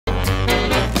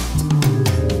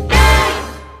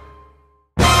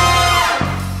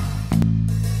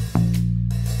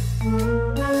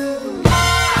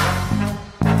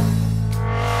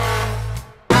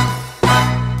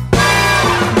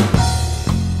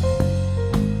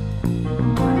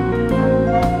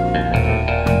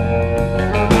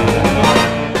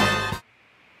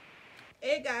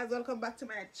welcome back to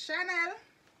my channel.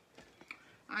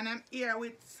 And I'm here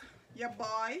with your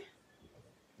boy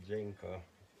Jenka.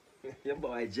 Your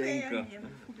boy Say your Jenka. name.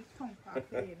 The tongue part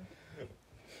pain.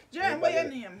 Jen, what's your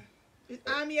name?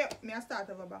 I'm here. May I start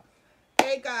over back?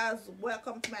 Hey guys,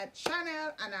 welcome to my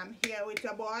channel, and I'm here with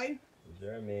your boy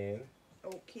Jermaine.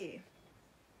 Okay.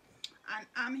 And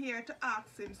I'm here to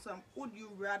ask him some would you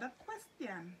rather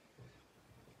question.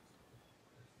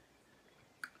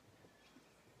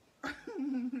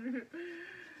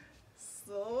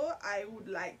 So I would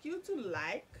like you to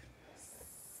like,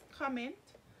 comment,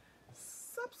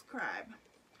 subscribe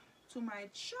to my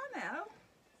channel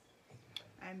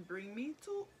and bring me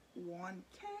to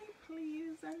 1K,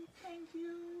 please, and thank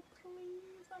you,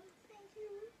 please, and thank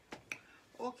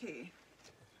you. Okay,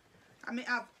 I may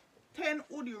have 10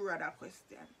 would you rather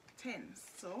question, 10.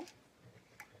 So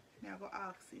I'm going to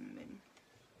ask him then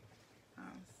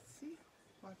and see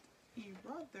what he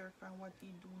rather and what he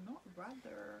do not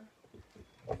rather.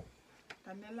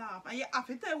 Then they laugh. And you have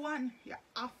to tell one. You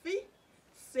have to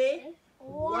say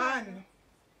one.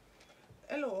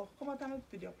 Hello, come out on the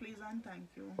video, please, and thank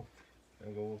you.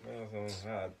 I'm going to ask some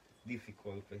hard,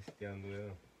 difficult question.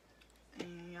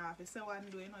 You have to say one,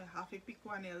 do you know, you have to pick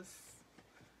one else.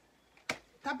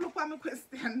 Tap look at my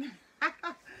question.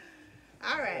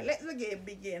 Alright, let's again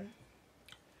begin.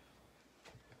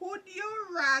 Would you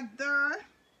rather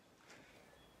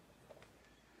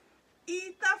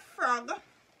eat a frog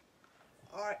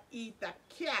or eat a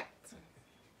cat?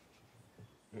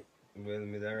 Well,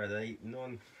 I'd rather eat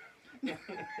none.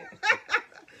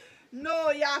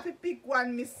 No, you have to pick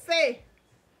one, me say.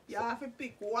 You have to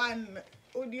pick one.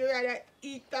 Would you rather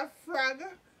eat a frog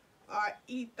or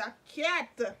eat a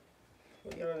cat?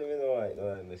 You don't even know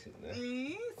why I'm missing there.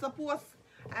 Suppose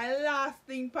a last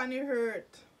thing pan the hurt.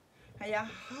 And you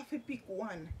have to pick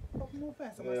one. But move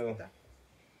first, Yeah.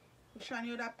 which one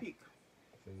you would pick?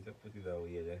 So you just put it that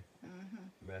way there.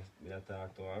 I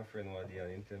talk to our friend one day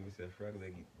and he tell me say frog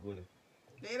leg good.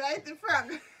 They like the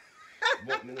frog.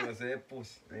 But me know say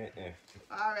puss.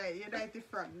 Alright, you like the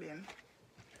frog then.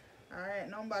 Alright,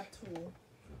 number 2.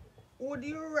 Would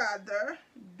you rather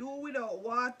do without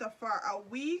water for a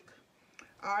week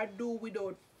or do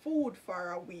without food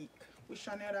for a week? Which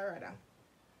one you would rather?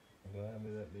 Well, I'm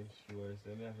not sure.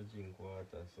 So I have to drink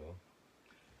water, so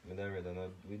I'd rather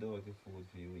not without the food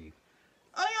for a week.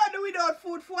 Oh, you do without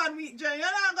food for 1 week, Jerry? You're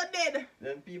not going to dead?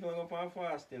 Then people go for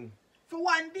fasting For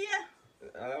 1 day?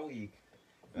 a week.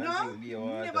 And No, drink beer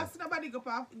water. never see nobody go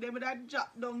for they would have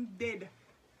dropped down dead.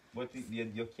 But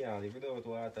you can't live without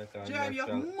water. Jerry,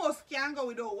 you must can't go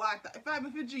without water. If I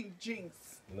if you drink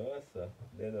drinks. No, sir.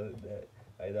 They don't,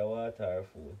 either water or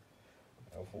food.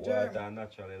 And for Jerry. water and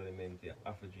natural element, you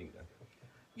have to drink that.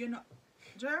 You know,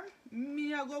 Jerry,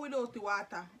 me I go without the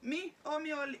water. Me,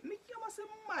 you must be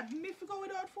mad. Me if you go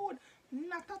without food.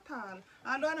 Not at all.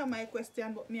 I don't know my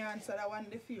question, but me answer that one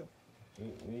for you.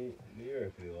 Me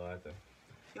here for the water.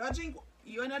 You drink,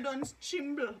 you not done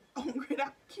chimble. Hungry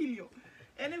that kill you.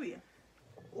 Anyway,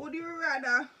 would you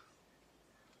rather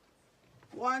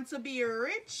want to be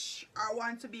rich or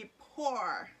want to be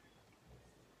poor?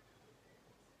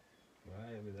 Why?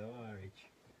 I don't want rich.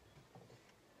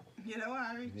 You don't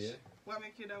want rich? Yeah. What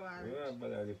make you don't want You rich? don't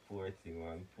bother the poor thing,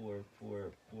 man. Poor,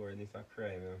 and it's a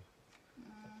crime, man.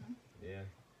 Yeah.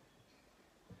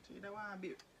 So you don't want to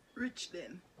be rich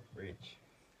then? Rich.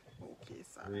 Okay,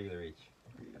 sir. Really rich.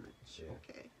 Really rich. Yeah.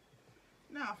 Okay.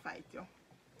 Now I'll fight you.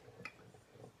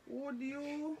 Would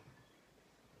you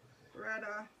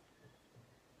rather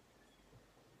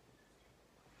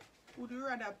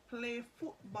play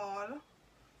football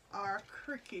or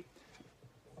cricket?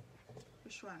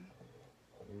 Which one?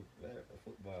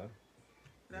 Football.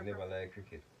 Yeah, I never like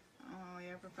cricket. Oh,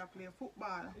 you prefer play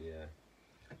football? Yeah.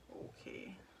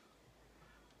 Okay.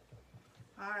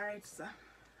 Alright, sir.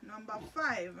 Number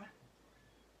 5.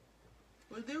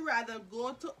 Would you rather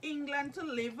go to England to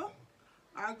live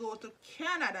or go to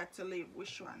Canada to live?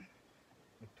 Which one?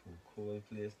 Too cold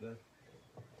place that.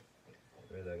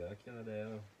 Rather go to Canada, you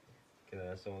know.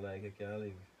 Canada sound like you can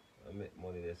live and make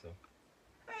money there, so.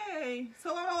 Hey,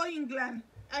 so what about England?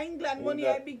 England money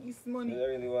is biggest I money. don't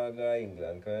really want to go to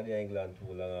England because I do England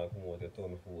too long and come out a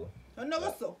ton full. You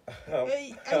know so?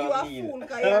 Hey, are you a fool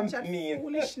because you chat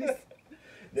foolishness.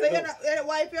 So you know,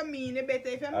 why if you're mean, you better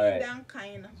if you're mean than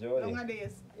kind. Jody,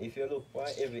 Nowadays. if you look for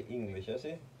every English, you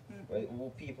see,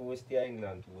 well, people will stay in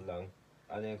England too long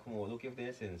and then come out, look if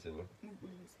they're sensible.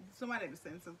 Some of them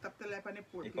sensible. Tap the life on the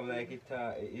poor You people. come like it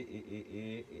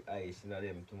ice in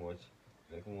them too much.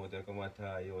 They come out and come and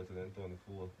tie you out to them turn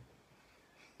full.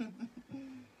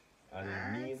 And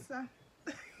it mean. Sir.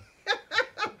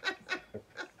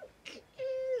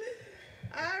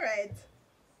 Alright.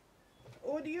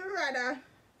 Would you rather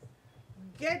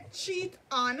get cheat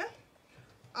on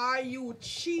or you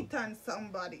cheat on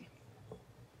somebody?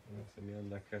 So me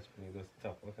under catch me just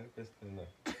stop. What kind of question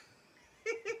now?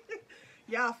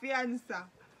 You have to answer.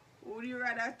 Would you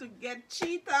rather to get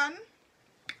cheat on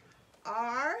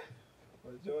or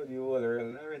Well, Jody, you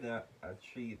already I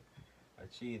cheat. I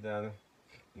cheat and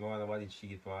no want nobody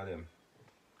cheat for them.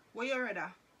 what you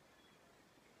rather?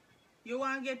 You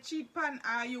want to get cheat on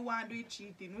or you want to do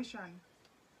cheating? Which one?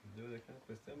 Jody, kind of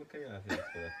question I can ask you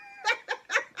for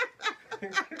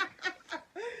that.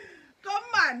 Come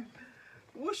on.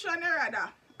 Which one you rather?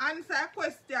 Answer a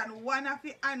question, one of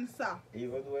the answer.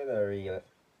 Even when I real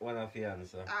one of the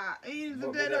answer. He's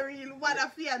But the real one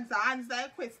of the answer. Answer a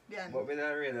question. But when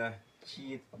I rather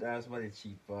cheat, that's what they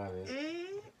cheat for me.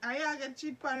 Are you get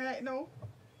cheat on right now?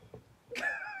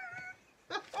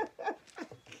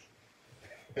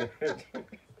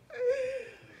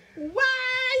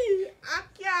 Why? I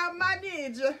can't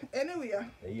manage. Anyway.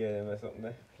 Yeah, them or something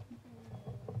there.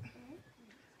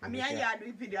 I mean, I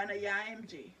do video on your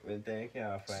MJ. When they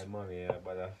can't find money,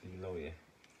 but I feel low, yeah.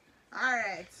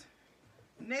 Alright.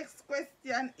 Next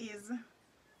question is.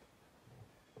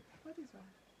 What is that?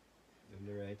 Them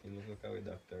the right thing, look like our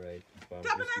doctor right.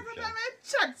 Tell me that I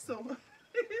chat so.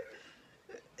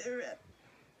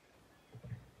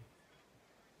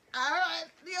 Alright,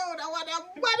 yo, that one I'm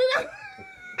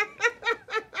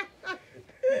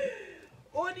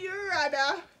would you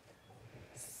rather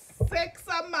sex a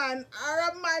man or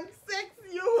a man sex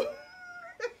you?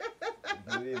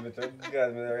 Believe me to God,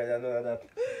 I already know that.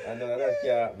 I know that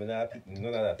can't, I not pick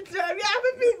none of that. So you have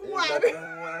to pick one.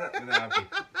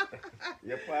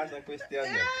 You pass the question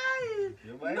there.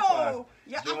 You might No, pass.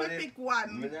 you have to pick one.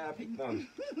 I not pick none.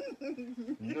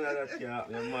 None of that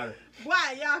can't, you're mad.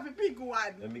 Why? You have to pick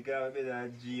one. Let me go to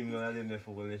the gym, none of them the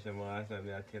foolish, I tell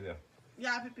you. You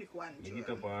have to pick one. You get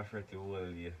up and fret the whole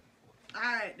day.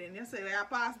 Alright then, you say you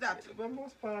pass that. We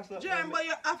must pass that. Jeremy, but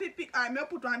you have to pick. I'm going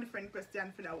to put one different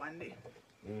question for that one day.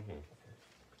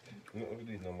 No, we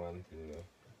do it no man thing, you know.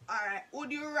 Alright,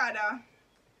 would you rather...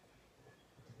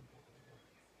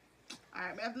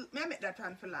 Alright, may I make that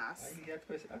one for last?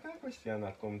 I can't question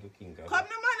that come to think of. Come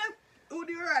no man, would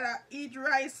you rather eat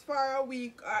rice for a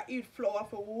week or eat flour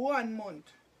for 1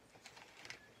 month?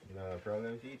 You know, the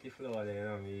problem if you eat the flour, then you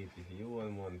know, me eat it for you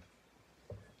 1 month.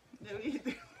 You eat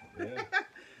it. Yeah.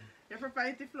 You prefer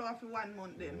eat the flour for 1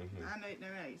 month then? I know eat the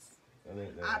rice. I know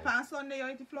it the And on Sunday you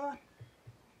eat the flour?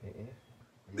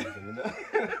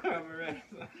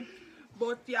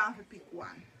 But you have to pick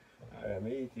one. Alright,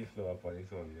 me eat the flour for the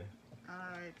Sunday.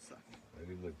 Alright, sir.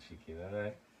 Very good chicken,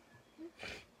 alright?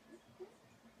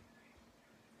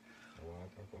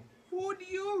 Would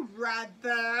you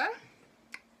rather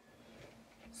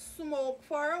smoke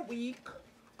for a week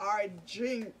or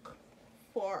drink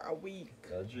for a week?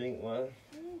 I drink one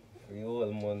for the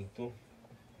whole month too.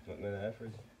 Not in the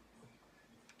fridge.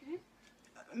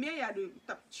 Me and you do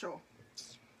top show.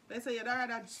 They say you'd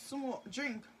rather smoke,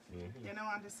 drink. You don't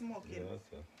want to smoke it. Yeah,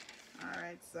 sir.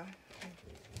 Alright, sir.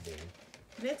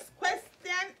 Next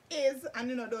question is, and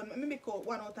you know, don't let me make out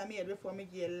one out of me before me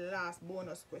give you last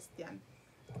bonus question.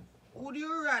 Would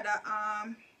you rather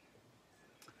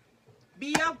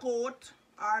be a goat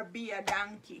or be a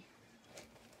donkey?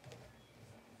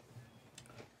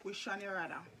 Which one you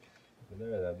rather? I'd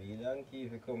rather be a donkey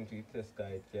if you come to the test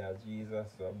guy, tell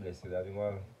Jesus, so bless you that you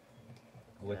want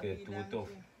go to it too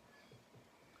tough.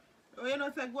 Oh, you know,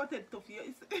 say go to it tough.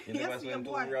 You never spend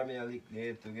 2 grams and lick the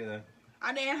head together.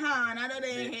 And their hand, and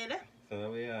their head. So now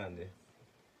we hand there.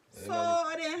 So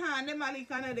their hand, them a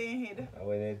lick and their head. And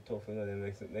when they tough, you know,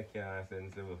 they can't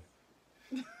sensible.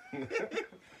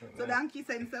 So donkey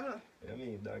sensible. I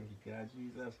mean, donkey can't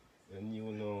Jesus. And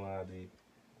you know how to do it.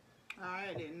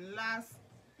 Alright then, last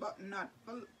but not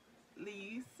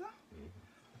least,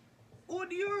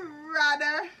 would you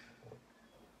rather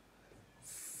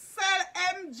sell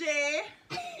MJ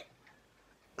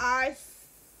or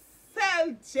sell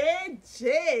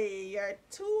JJ, your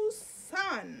two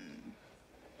son?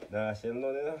 Nah, sell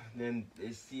none of them. Then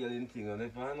they stealing things on the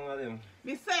fan of them.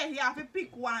 Me say you have to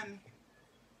pick one.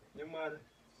 You mad?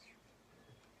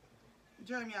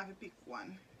 Jeremy, you have to pick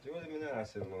one. You want me not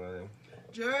sell none of them?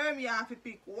 Jeremy, you have to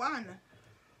pick one.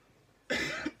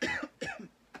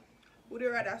 Would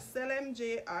you rather sell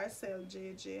MJ or sell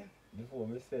JJ? Before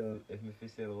me sell, if me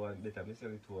sell one, better me sell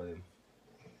the 2 of them.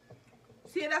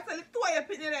 See, that's the two you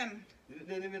pick them.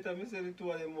 Then better me sell the 2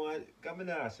 of them one, because me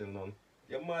not sell none.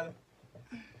 You mad?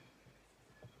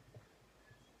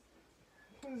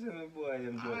 What is it, boy? I'm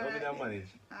doing? How me not manage?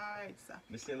 Alright, sir.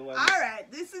 Me sell one. Alright,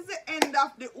 this is the end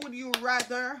of the Would You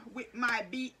Rather with my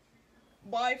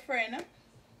boyfriend.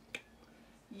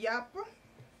 Yup.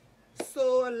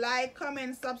 So like,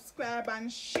 comment, subscribe,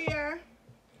 and share,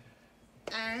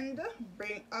 and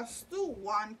bring us to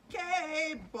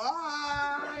 1K.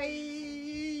 Bye.